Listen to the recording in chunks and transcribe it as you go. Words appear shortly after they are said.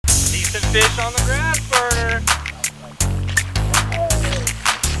Decent fish on the grass burner.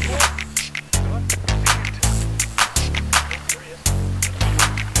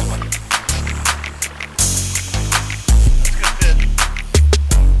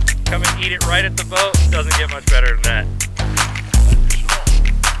 Come and eat it right at the boat. Doesn't get much better than that.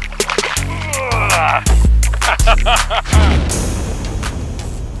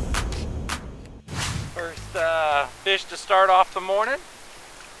 First fish to start off the morning.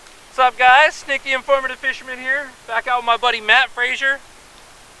 What's up, guys? Sneaky Informative Fisherman here. Back out with my buddy Matt Frazier.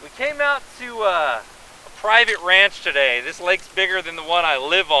 We came out to a private ranch today. This lake's bigger than the one I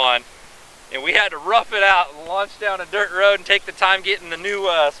live on. And we had to rough it out and launch down a dirt road and take the time getting the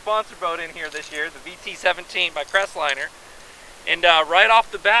new sponsor boat in here this year, the VT17 by Crestliner. And right off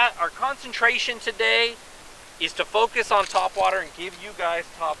the bat, our concentration today is to focus on topwater and give you guys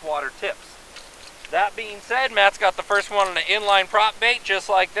topwater tips. That being said, Matt's got the first one on an inline prop bait, just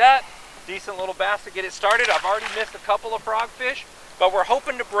like that. Decent little bass to get it started. I've already missed a couple of frogfish, but we're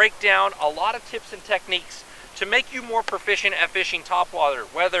hoping to break down a lot of tips and techniques to make you more proficient at fishing topwater,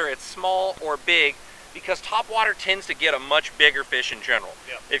 whether it's small or big, because topwater tends to get a much bigger fish in general.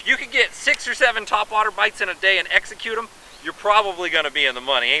 Yep. If you could get 6 or 7 topwater bites in a day and execute them, you're probably going to be in the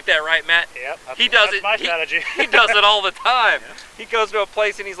money. Ain't that right, Matt? Yep. That's my strategy. He does it all the time. Yeah. He goes to a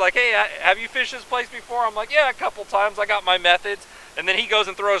place and he's like, hey, have you fished this place before? I'm like, yeah, a couple times. I got my methods. And then he goes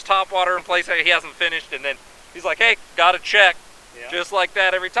and throws topwater in place he hasn't finished. And then he's like, hey, got to check. Yeah. Just like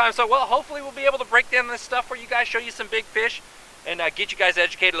that every time. So, well, hopefully we'll be able to break down this stuff for you guys, show you some big fish, and get you guys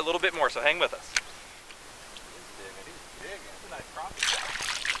educated a little bit more. So hang with us. It is big. That's a nice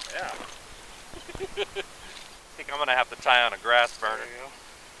crappie. Yeah. I think I'm going to have to tie on a grass burner. There you go.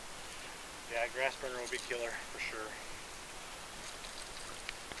 Yeah, grass burner will be killer for sure.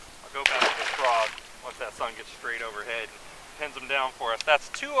 I'll go back to the frog once that sun gets straight overhead and pins them down for us. That's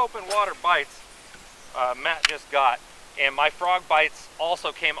 2 open water bites Matt just got. And my frog bites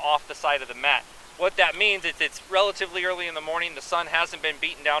also came off the side of the mat. What that means is it's relatively early in the morning. The sun hasn't been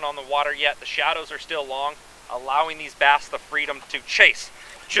beaten down on the water yet. The shadows are still long, allowing these bass the freedom to chase.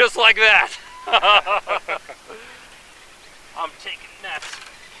 Just like that. I'm taking Matt's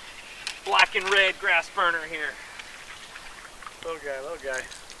black and red grass burner here. Little guy.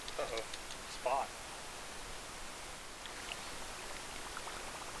 Uh-oh. Spot.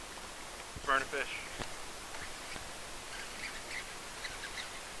 Burn a fish.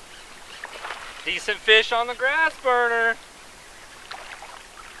 Decent fish on the grass burner.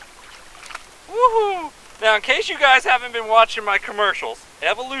 Woohoo! Now, in case you guys haven't been watching my commercials,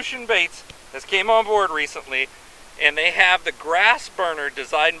 Evolution Baits has came on board recently, and they have the grass burner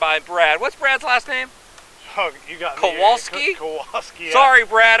designed by Brad. What's Brad's last name? Oh, you got me. Kowalski? Kowalski. Yeah. Sorry,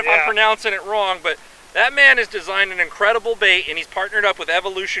 Brad, if I'm pronouncing it wrong, but that man has designed an incredible bait, and he's partnered up with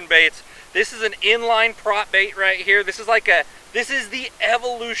Evolution Baits. This is an inline prop bait right here. This is the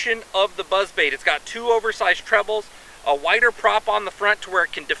evolution of the buzzbait. It's got 2 oversized trebles, a wider prop on the front to where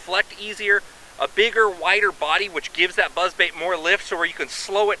it can deflect easier, a bigger, wider body which gives that buzzbait more lift so where you can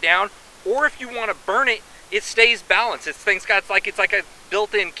slow it down, or if you want to burn it, it stays balanced. It's like a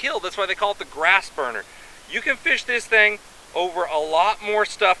built-in kill. That's why they call it the grass burner. You can fish this thing over a lot more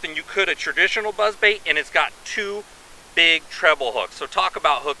stuff than you could a traditional buzzbait, and it's got 2 big treble hooks. So talk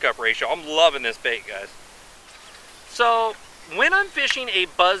about hookup ratio. I'm loving this bait, guys. So when I'm fishing a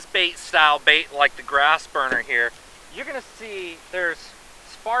buzzbait style bait like the grass burner here, you're gonna see there's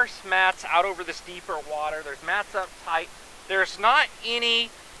sparse mats out over this deeper water. There's mats up tight. There's not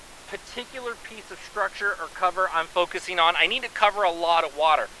any particular piece of structure or cover I'm focusing on. I need to cover a lot of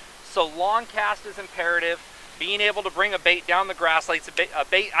water. So long cast is imperative. Being able to bring a bait down the grass lake's a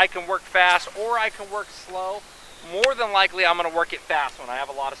bait I can work fast or I can work slow. More than likely I'm going to work it fast when I have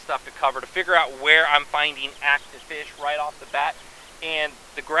a lot of stuff to cover to figure out where I'm finding active fish right off the bat. And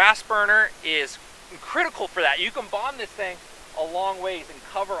the grass burner is critical for that. You can bond this thing a long ways and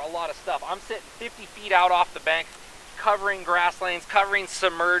cover a lot of stuff. I'm sitting 50 feet out off the bank, covering grass lanes, covering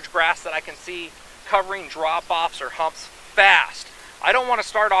submerged grass that I can see, covering drop-offs or humps fast. I don't want to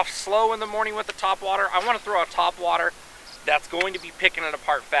start off slow in the morning with the topwater. I want to throw a topwater that's going to be picking it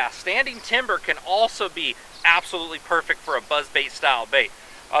apart fast. Standing timber can also be absolutely perfect for a buzzbait style bait.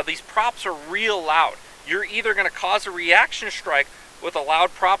 These props are real loud. You're either going to cause a reaction strike with a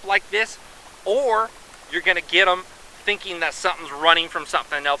loud prop like this, or you're going to get them thinking that something's running from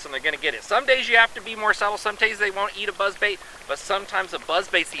something else and they're going to get it. Some days you have to be more subtle. Some days they won't eat a buzzbait, but sometimes a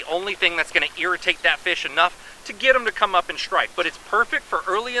buzzbait's the only thing that's going to irritate that fish enough to get them to come up and strike. But it's perfect for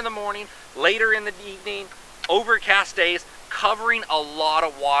early in the morning, later in the evening, overcast days, covering a lot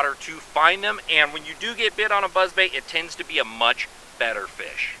of water to find them. And when you do get bit on a buzzbait, it tends to be a much better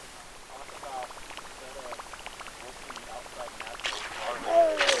fish.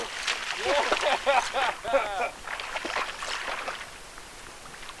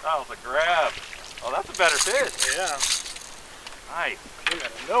 That was a grab. Oh, that's a better fish. Yeah. Nice. Came out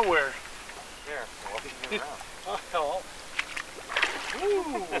of nowhere. Here, well, he can get around. Oh,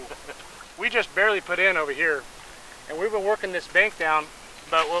 ooh. We just barely put in over here, and we've been working this bank down,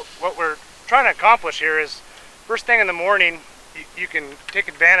 but what we're trying to accomplish here is, first thing in the morning, you can take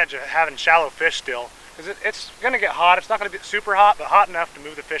advantage of having shallow fish still, because it's going to get hot. It's not going to be super hot, but hot enough to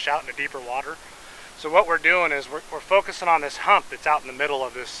move the fish out into deeper water. So what we're doing is we're focusing on this hump that's out in the middle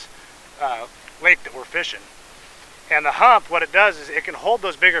of this lake that we're fishing. And the hump, what it does is it can hold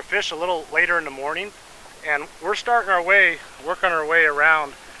those bigger fish a little later in the morning, and we're working our way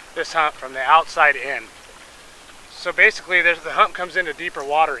around this hump from the outside in. So basically the hump comes into deeper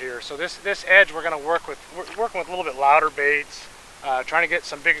water here. So this edge we're working with a little bit louder baits, trying to get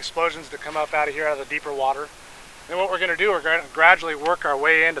some big explosions to come up out of here out of the deeper water. And what we're going to do, we're going to gradually work our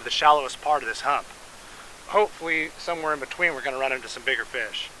way into the shallowest part of this hump. Hopefully somewhere in between we're going to run into some bigger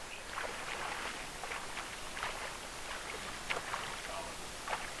fish.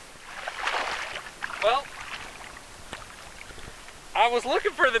 Well, I was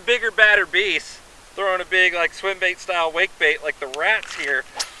looking for the bigger, badder beasts, throwing a big like swim bait style wake bait like the rats here.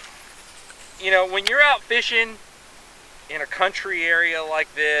 You know, when you're out fishing in a country area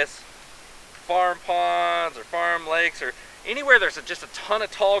like this, farm ponds or farm lakes or anywhere there's just a ton of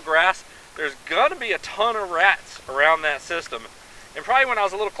tall grass, there's gonna be a ton of rats around that system. And probably when I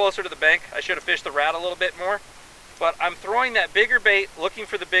was a little closer to the bank, I should have fished the rat a little bit more. But I'm throwing that bigger bait looking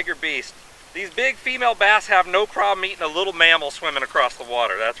for the bigger beast. These big female bass have no problem eating a little mammal swimming across the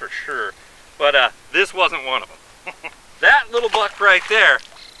water, that's for sure. But this wasn't one of them. That little buck right there,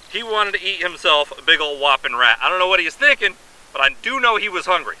 he wanted to eat himself a big old whopping rat. I don't know what he was thinking, but I do know he was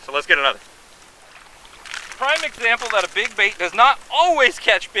hungry. So let's get another. Prime example that a big bait does not always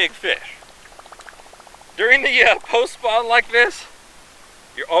catch big fish. During the post spawn like this,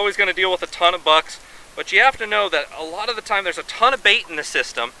 you're always going to deal with a ton of bucks, but you have to know that a lot of the time there's a ton of bait in the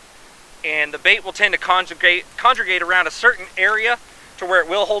system, and the bait will tend to congregate around a certain area to where it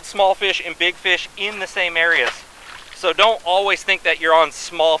will hold small fish and big fish in the same areas. So don't always think that you're on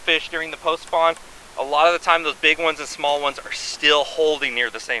small fish during the post spawn. A lot of the time those big ones and small ones are still holding near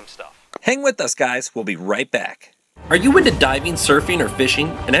the same stuff. Hang with us, guys. We'll be right back. Are you into diving, surfing, or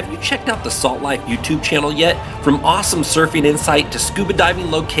fishing? And have you checked out the Salt Life YouTube channel yet? From awesome surfing insight to scuba diving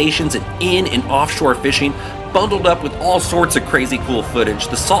locations and in and offshore fishing, bundled up with all sorts of crazy cool footage,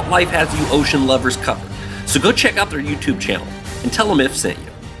 the Salt Life has you ocean lovers covered. So go check out their YouTube channel and tell them if sent you.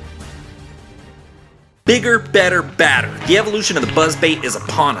 Bigger, better, badder. The evolution of the buzzbait is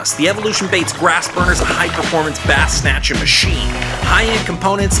upon us. The Evolution Bait's grass burner is a high-performance bass snatcher machine. High-end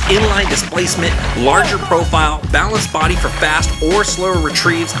components, inline displacement, larger profile, balanced body for fast or slower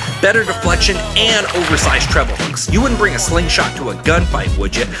retrieves, better deflection, and oversized treble hooks. You wouldn't bring a slingshot to a gunfight,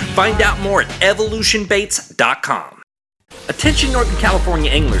 would you? Find out more at evolutionbaits.com. Attention Northern California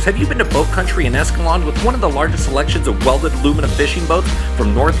anglers, have you been to Boat Country in Escalon with one of the largest selections of welded aluminum fishing boats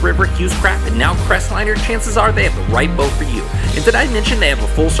from North River, Hughescraft, and now Crestliner? Chances are they have the right boat for you. And did I mention they have a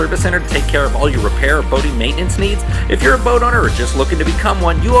full service center to take care of all your repair or boating maintenance needs? If you're a boat owner or just looking to become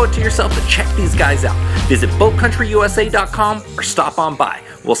one, you owe it to yourself to check these guys out. Visit BoatCountryUSA.com or stop on by.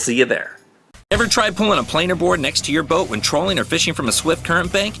 We'll see you there. Ever tried pulling a planer board next to your boat when trolling or fishing from a swift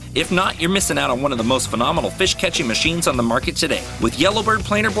current bank? If not, you're missing out on one of the most phenomenal fish catching machines on the market today. With Yellowbird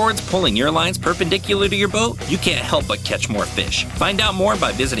planer boards pulling your lines perpendicular to your boat, you can't help but catch more fish. Find out more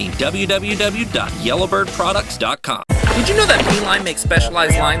by visiting www.yellowbirdproducts.com. Did you know that P-Line makes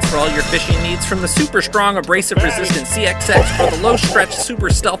specialized lines for all your fishing needs? From the super strong abrasive resistant CXX for the low stretch super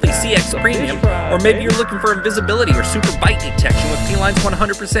stealthy CX Premium, or maybe you're looking for invisibility or super bite detection with P-Line's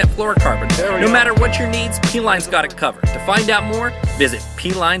 100% fluorocarbon. No matter what your needs, P-Line's got it covered. To find out more, visit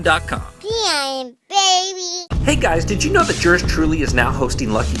P-Line.com. P-Line, baby. Hey guys, did you know that yours truly is now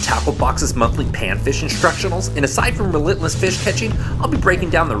hosting Lucky Tackle Box's monthly panfish instructionals? And aside from relentless fish catching, I'll be breaking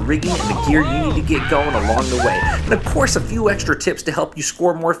down the rigging and the gear you need to get going along the way. And of course, a few extra tips to help you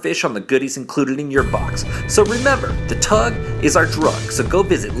score more fish on the goodies included in your box. So remember, the tug is our drug. So go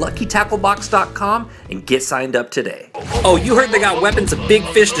visit LuckyTackleBox.com and get signed up today. Oh, you heard they got weapons of big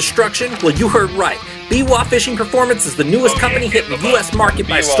fish destruction? Well, you heard right. BWA Fishing Performance is the newest company hitting the U.S. market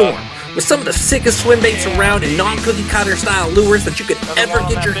by storm. With some of the sickest swim baits around and non-cookie cutter style lures that you could ever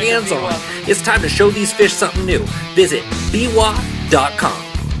get your hands on, it's time to show these fish something new. Visit BWA.com.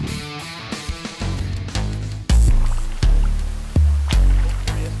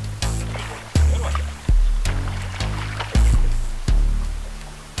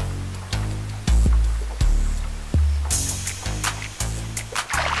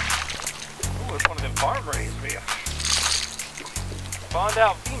 Spawned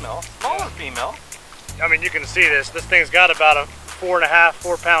out female, smaller female. I mean, you can see this. This thing's got about a 4.5,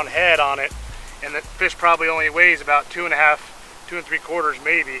 4 pound head on it, and the fish probably only weighs about 2.5, 2 3/4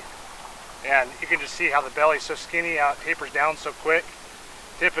 maybe. And you can just see how the belly's so skinny, how it tapers down so quick.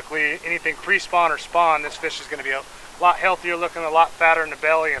 Typically, anything pre-spawn or spawn, this fish is going to be a lot healthier looking, a lot fatter in the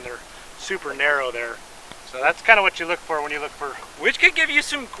belly, and they're super narrow there. So that's kind of what you look for when you look for. Which could give you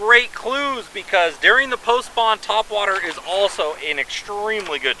some great clues, because during the post-spawn, topwater is also an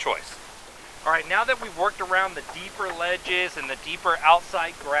extremely good choice. All right, now that we've worked around the deeper ledges and the deeper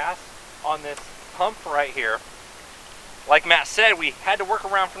outside grass on this hump right here, like Matt said, we had to work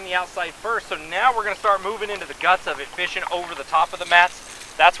around from the outside first, so now we're gonna start moving into the guts of it, fishing over the top of the mats.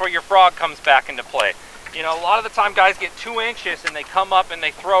 That's where your frog comes back into play. You know, a lot of the time guys get too anxious and they come up and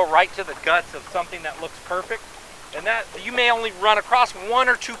they throw right to the guts of something that looks perfect. And that you may only run across 1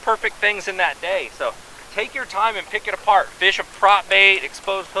 or 2 perfect things in that day. So take your time and pick it apart. Fish a prop bait,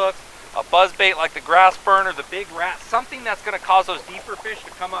 exposed hooks, a buzz bait like the grass burner, the big rat, something that's gonna cause those deeper fish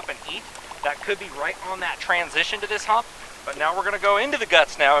to come up and eat. That could be right on that transition to this hump. But now we're gonna go into the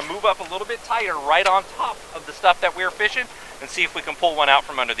guts now and move up a little bit tighter right on top of the stuff that we're fishing and see if we can pull one out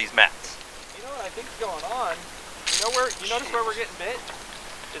from under these mats. You know what I think is going on? You notice where we're getting bit?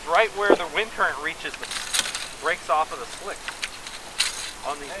 Is right where the wind current reaches the breaks off of the slick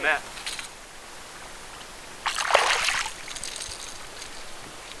on these mats.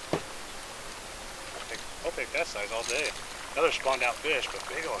 I'll take that size all day. Another spawned out fish, but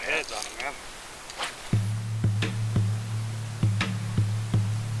big old heads on them, man.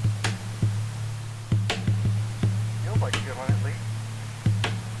 Feels like a good one at least.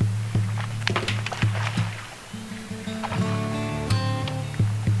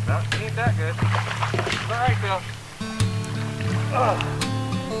 No, ain't that good. It's alright though.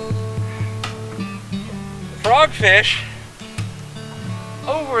 Frogfish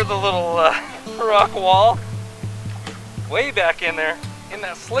over the little rock wall, way back in there, in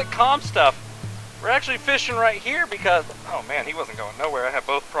that slick calm stuff. We're actually fishing right here because, oh man, he wasn't going nowhere. I had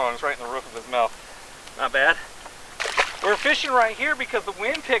both prongs right in the roof of his mouth. Not bad. We're fishing right here because the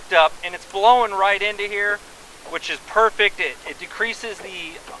wind picked up and it's blowing right into here, which is perfect. It decreases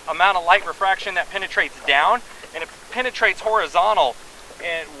the amount of light refraction that penetrates down, and it penetrates horizontal.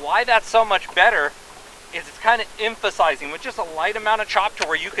 And why that's so much better is it's kind of emphasizing with just a light amount of chop to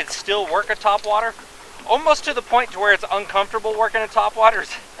where you could still work a topwater, almost to the point to where it's uncomfortable working a topwater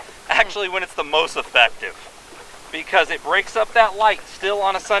is actually when it's the most effective, because it breaks up that light still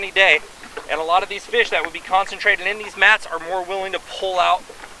on a sunny day. And a lot of these fish that would be concentrated in these mats are more willing to pull out,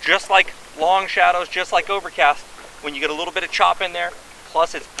 just like long shadows, just like overcast, when you get a little bit of chop in there.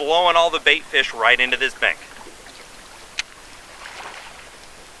 Plus it's blowing all the bait fish right into this bank.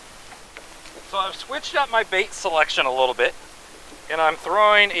 So I've switched up my bait selection a little bit, and I'm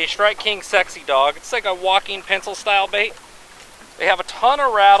throwing a Strike King Sexy Dog. It's like a walking pencil style bait. They have a ton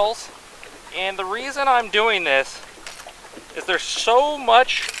of rattles, and the reason I'm doing this is there's so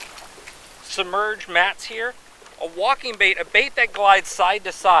much submerged mats here. A walking bait, a bait that glides side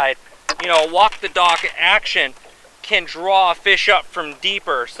to side, you know, a walk the dock action, can draw a fish up from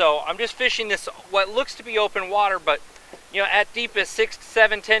deeper. So I'm just fishing this, what looks to be open water, but you know, at deepest 6,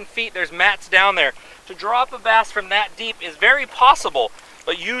 7, 10 feet, there's mats down there. To draw up a bass from that deep is very possible,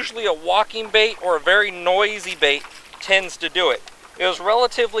 but usually a walking bait or a very noisy bait tends to do it. It was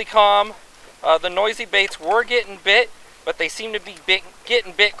relatively calm. The noisy baits were getting bit, but they seem to be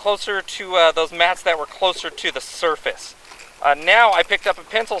getting bit closer to those mats that were closer to the surface. Now I picked up a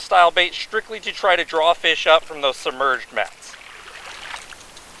pencil style bait strictly to try to draw fish up from those submerged mats.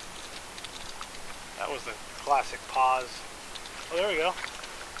 That was the classic pause. Oh, there we go.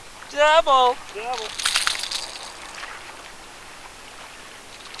 Double! Double.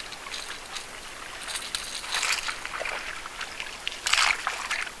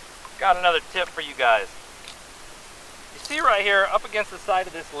 Got another tip for you guys. You see right here, up against the side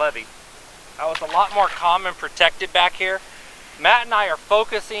of this levee, how it's a lot more calm and protected back here. Matt and I are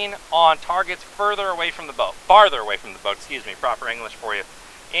focusing on targets further away from the boat, farther away from the boat, excuse me, proper English for you.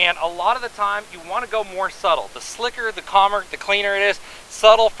 And a lot of the time, you want to go more subtle. The slicker, the calmer, the cleaner it is.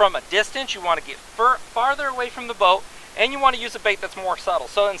 Subtle from a distance, you want to get farther away from the boat, and you want to use a bait that's more subtle.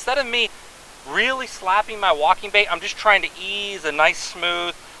 So instead of me really slapping my walking bait, I'm just trying to ease a nice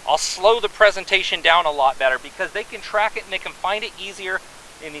smooth. I'll slow the presentation down a lot better because they can track it and they can find it easier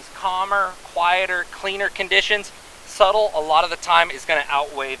in these calmer, quieter, cleaner conditions. Subtle, a lot of the time, is going to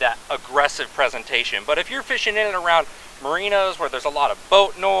outweigh that aggressive presentation. But if you're fishing in and around marinas where there's a lot of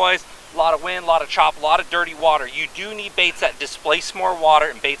boat noise, a lot of wind, a lot of chop, a lot of dirty water, you do need baits that displace more water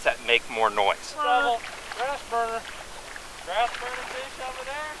and baits that make more noise. Double, grass burner. Grass burner fish over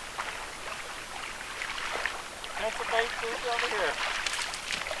there. Pencil bait fish over here.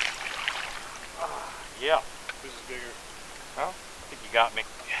 Yeah. This is bigger. Well, I think you got me.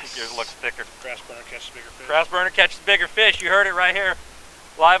 Yes. I think yours looks thicker. Grass burner catches bigger fish. Grass burner catches bigger fish. You heard it right here.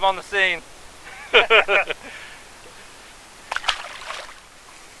 Live on the scene. Oh,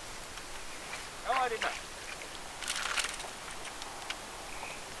 I did not.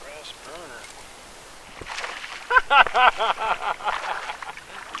 Grass burner.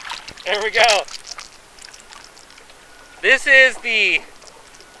 There we go. This is the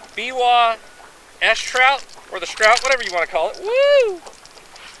Biwa S-trout, or the Strout, whatever you want to call it. Woo!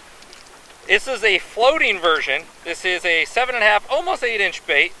 This is a floating version. This is a 7.5, almost 8-inch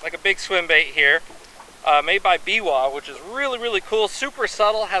bait, like a big swim bait here, made by Biwa, which is really, really cool. Super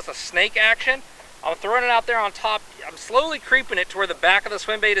subtle, has a snake action. I'm throwing it out there on top. I'm slowly creeping it to where the back of the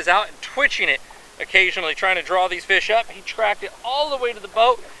swim bait is out and twitching it occasionally, trying to draw these fish up. He tracked it all the way to the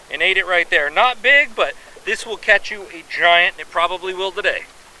boat and ate it right there. Not big, but this will catch you a giant, and it probably will today.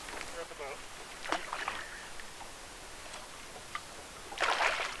 We're at the boat.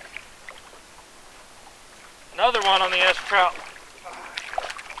 Another one on the S-trout.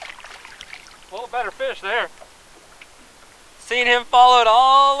 A little better fish there. Seen him follow it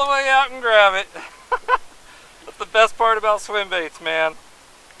all the way out and grab it. That's the best part about swim baits, man.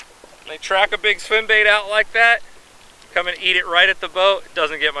 They track a big swim bait out like that, come and eat it right at the boat. It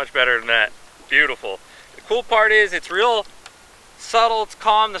doesn't get much better than that. Beautiful. The cool part is it's real subtle, it's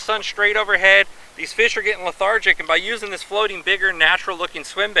calm, the sun's straight overhead. These fish are getting lethargic, and by using this floating, bigger, natural looking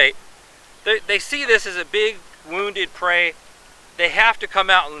swim bait, they see this as a big wounded prey. They have to come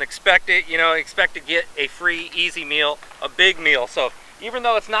out and expect it, you know, expect to get a free, easy meal, a big meal. So even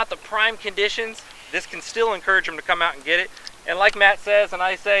though it's not the prime conditions, this can still encourage them to come out and get it. And like Matt says, and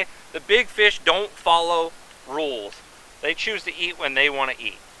I say, the big fish don't follow rules. They choose to eat when they want to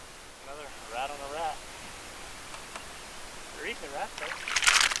eat. Another rat on a rat. They're eating the rat, though.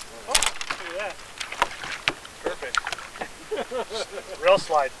 Oh, look at that. Perfect. Real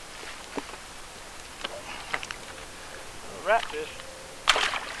slide. Rat fish.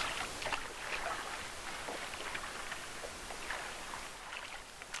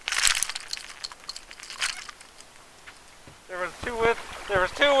 There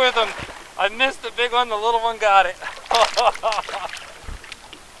was two with them. I missed the big one, the little one got it.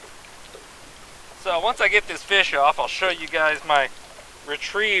 So once I get this fish off, I'll show you guys my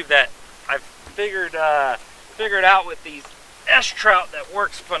retrieve that I've figured out with these S-trout that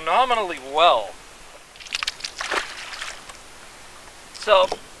works phenomenally well. So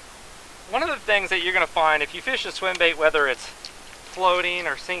one of the things that you're going to find if you fish a swim bait, whether it's floating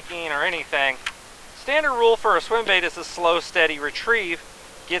or sinking or anything, standard rule for a swim bait is a slow, steady retrieve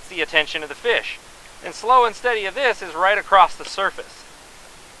gets the attention of the fish. And slow and steady of this is right across the surface.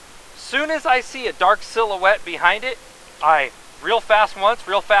 Soon as I see a dark silhouette behind it, I reel fast once,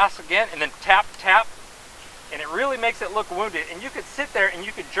 reel fast again, and then tap, tap, and it really makes it look wounded. And you could sit there and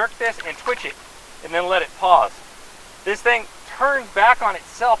you could jerk this and twitch it and then let it pause. This thing turns back on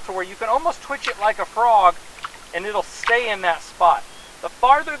itself to where you can almost twitch it like a frog and it'll stay in that spot. The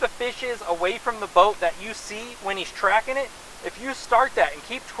farther the fish is away from the boat that you see when he's tracking it, if you start that and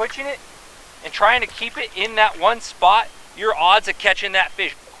keep twitching it and trying to keep it in that one spot, your odds of catching that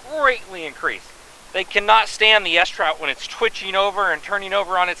fish greatly increase. They cannot stand the S-trout when it's twitching over and turning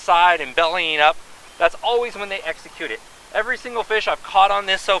over on its side and bellying up. That's always when they execute it. Every single fish I've caught on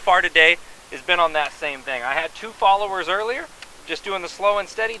this so far today has been on that same thing. I had 2 followers earlier, just doing the slow and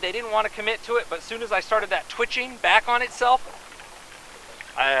steady. They didn't want to commit to it, but as soon as I started that twitching back on itself,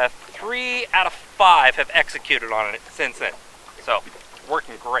 3 out of 5 have executed on it since then. So,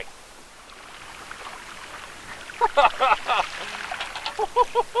 working great.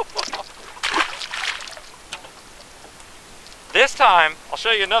 This time, I'll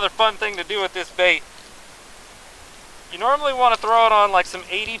show you another fun thing to do with this bait. You normally want to throw it on like some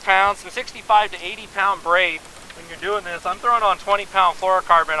 80 pounds, some 65 to 80 pound braid when you're doing this. I'm throwing on 20 pound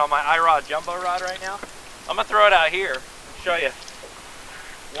fluorocarbon on my iRod jumbo rod right now. I'm going to throw it out here and show you.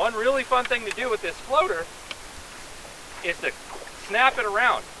 One really fun thing to do with this floater is to snap it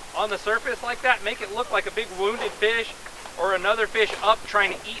around on the surface like that, make it look like a big wounded fish or another fish up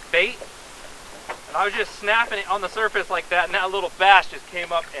trying to eat bait. And I was just snapping it on the surface like that, and that little bass just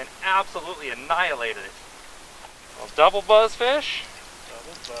came up and absolutely annihilated it. Well, double buzz fish.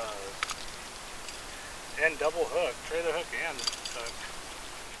 Double buzz. And double hook. Trailer hook and hook.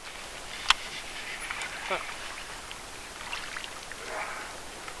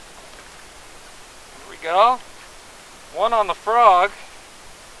 Here we go. One on the frog.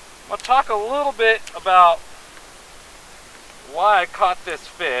 I'm going to talk a little bit about why I caught this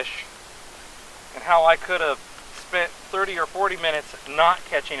fish and how I could have spent 30 or 40 minutes not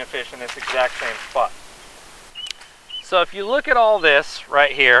catching a fish in this exact same spot. So if you look at all this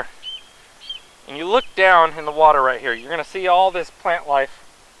right here, and you look down in the water right here, you're going to see all this plant life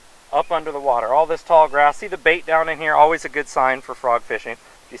up under the water, all this tall grass. See the bait down in here, always a good sign for frog fishing.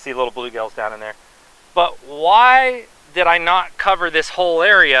 You see little bluegills down in there. But why did I not cover this whole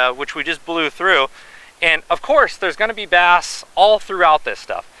area, which we just blew through? And of course, there's going to be bass all throughout this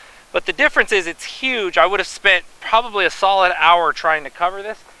stuff. But the difference is it's huge. I would have spent probably a solid hour trying to cover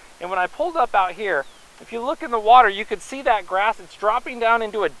this. And when I pulled up out here, if you look in the water, you can see that grass. It's dropping down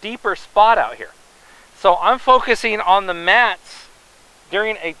into a deeper spot out here. So I'm focusing on the mats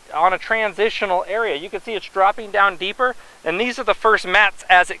on a transitional area. You can see it's dropping down deeper, and these are the first mats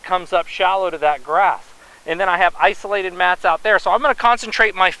as it comes up shallow to that grass. And then I have isolated mats out there. So I'm going to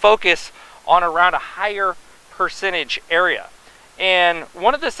concentrate my focus on around a higher percentage area. And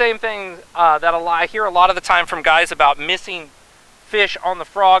one of the same things that I hear a lot of the time from guys about missing fish on the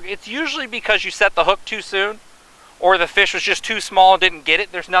frog, it's usually because you set the hook too soon, or the fish was just too small and didn't get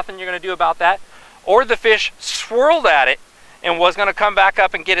it. There's nothing you're going to do about that. Or the fish swirled at it and was going to come back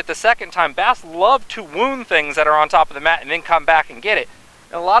up and get it the second time. Bass love to wound things that are on top of the mat and then come back and get it.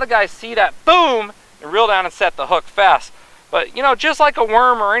 And a lot of guys see that, boom, and reel down and set the hook fast. But you know, just like a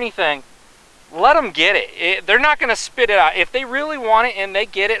worm or anything, let them get it. They're not going to spit it out. If they really want it and they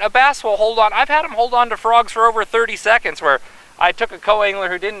get it, a bass will hold on. I've had them hold on to frogs for over 30 seconds where I took a co-angler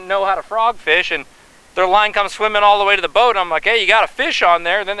who didn't know how to frog fish, and their line comes swimming all the way to the boat. And I'm like, hey, you got a fish on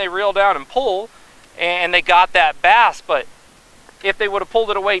there. And then they reel down and pull, and they got that bass. But if they would have pulled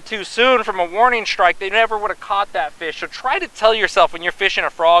it away too soon from a warning strike, they never would have caught that fish. So try to tell yourself when you're fishing a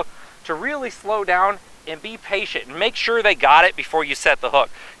frog to really slow down and be patient and make sure they got it before you set the hook.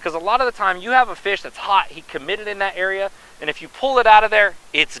 Because a lot of the time you have a fish that's hot, he committed in that area, and if you pull it out of there,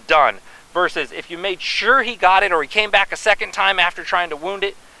 it's done. Versus if you made sure he got it or he came back a second time after trying to wound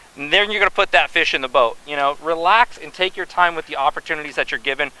it, and then you're going to put that fish in the boat. You know, relax and take your time with the opportunities that you're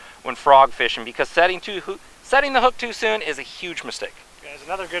given when frog fishing, because setting the hook too soon is a huge mistake. Guys,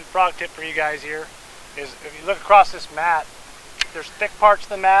 another good frog tip for you guys here is if you look across this mat, there's thick parts of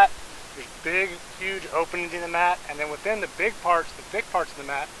the mat, there's big, huge openings in the mat, and then within the thick parts of the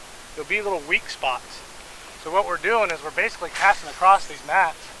mat, there'll be little weak spots. So what we're doing is we're basically casting across these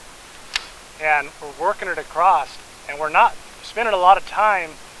mats, and we're working it across, and we're not spending a lot of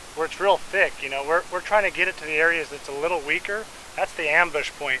time where it's real thick. You know, we're trying to get it to the areas that's a little weaker. That's the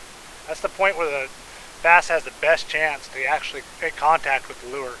ambush point. That's the point where the bass has the best chance to actually make contact with the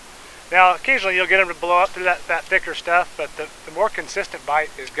lure. Now, occasionally you'll get them to blow up through that thicker stuff, but the more consistent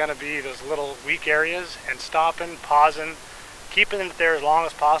bite is going to be those little weak areas, and stopping, pausing, keeping it there as long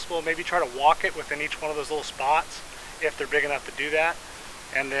as possible. Maybe try to walk it within each one of those little spots if they're big enough to do that.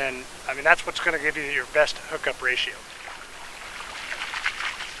 And then, I mean, that's what's going to give you your best hookup ratio.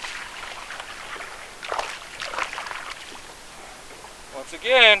 Once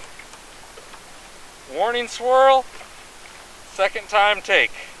again, warning swirl, second time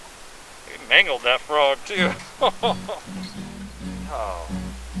take. He mangled that frog too. Oh.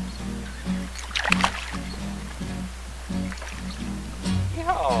 Yo.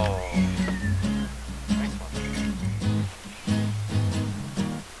 Nice one.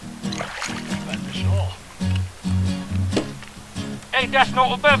 That fish all. Hey, that's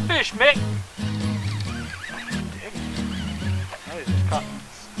not a bad fish, mate. Now he's just caught.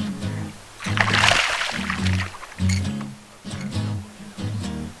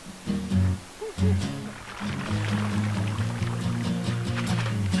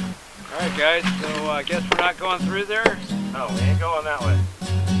 Alright guys, so I guess we're not going through there? No, we ain't going that way.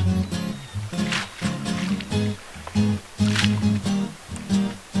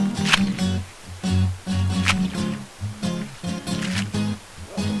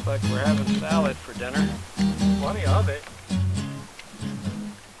 Well, looks like we're having salad for dinner. Plenty of it.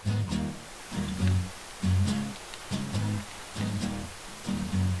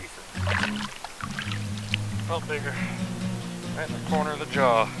 Felt bigger. Right in the corner of the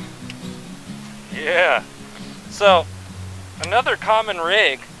jaw. Yeah. So, another common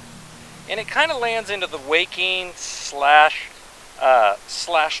rig, and it kind of lands into the waking slash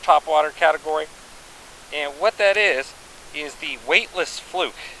topwater category. And what that is the weightless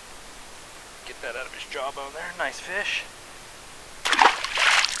fluke. Get that out of his jawbone there. Nice fish.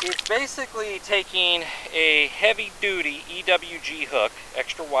 It's basically taking a heavy-duty EWG hook,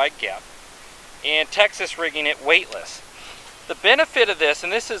 extra wide gap, and Texas rigging it weightless. The benefit of this,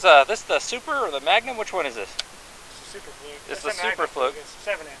 and this is the Super or the Magnum, which one is this? It's a super fluke. It's the Super Fluke. It's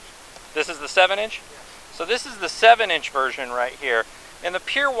 7-inch. This is the 7-inch? Yes. So this is the 7-inch version right here. And the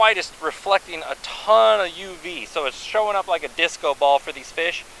pure white is reflecting a ton of UV, so it's showing up like a disco ball for these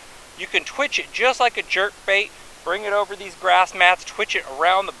fish. You can twitch it just like a jerk bait, bring it over these grass mats, twitch it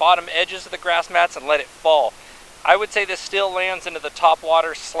around the bottom edges of the grass mats and let it fall. I would say this still lands into the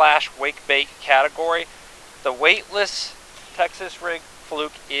topwater / wake bait category. The weightless Texas rig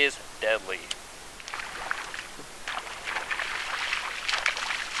fluke is deadly.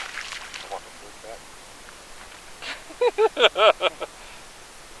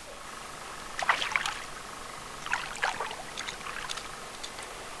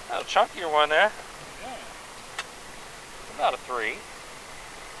 A chunkier one there. Yeah. About a 3.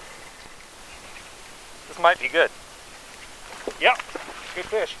 This might be good. Yep, good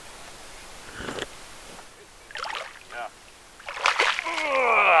fish. Yeah.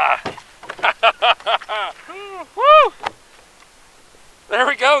 Woo! There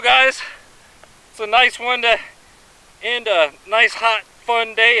we go, guys. It's a nice one to end a nice, hot,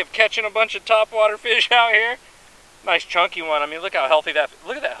 fun day of catching a bunch of topwater fish out here. Nice chunky one. I mean, look how healthy that.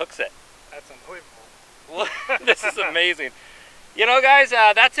 Look at that hook set. That's unbelievable. This is amazing. You know, guys,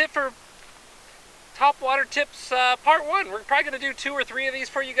 that's it for Topwater Tips Part 1. We're probably going to do 2 or 3 of these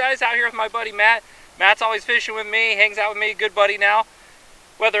for you guys out here with my buddy Matt. Matt's always fishing with me, hangs out with me, good buddy now.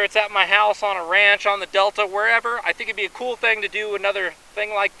 Whether it's at my house, on a ranch, on the Delta, wherever, I think it'd be a cool thing to do another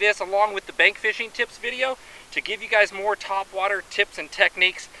thing like this along with the bank fishing tips video to give you guys more topwater tips and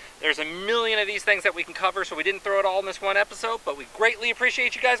techniques. There's a million of these things that we can cover, so we didn't throw it all in this one episode, but we greatly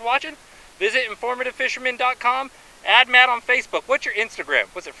appreciate you guys watching. Visit informativefisherman.com. Add Matt on Facebook. What's your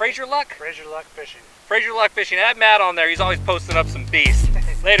Instagram? Was it Frazier Luck? Frazier Luck Fishing. Frazier Luck Fishing. Add Matt on there. He's always posting up some beasts.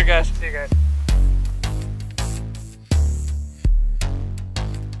 Later, guys. See you guys.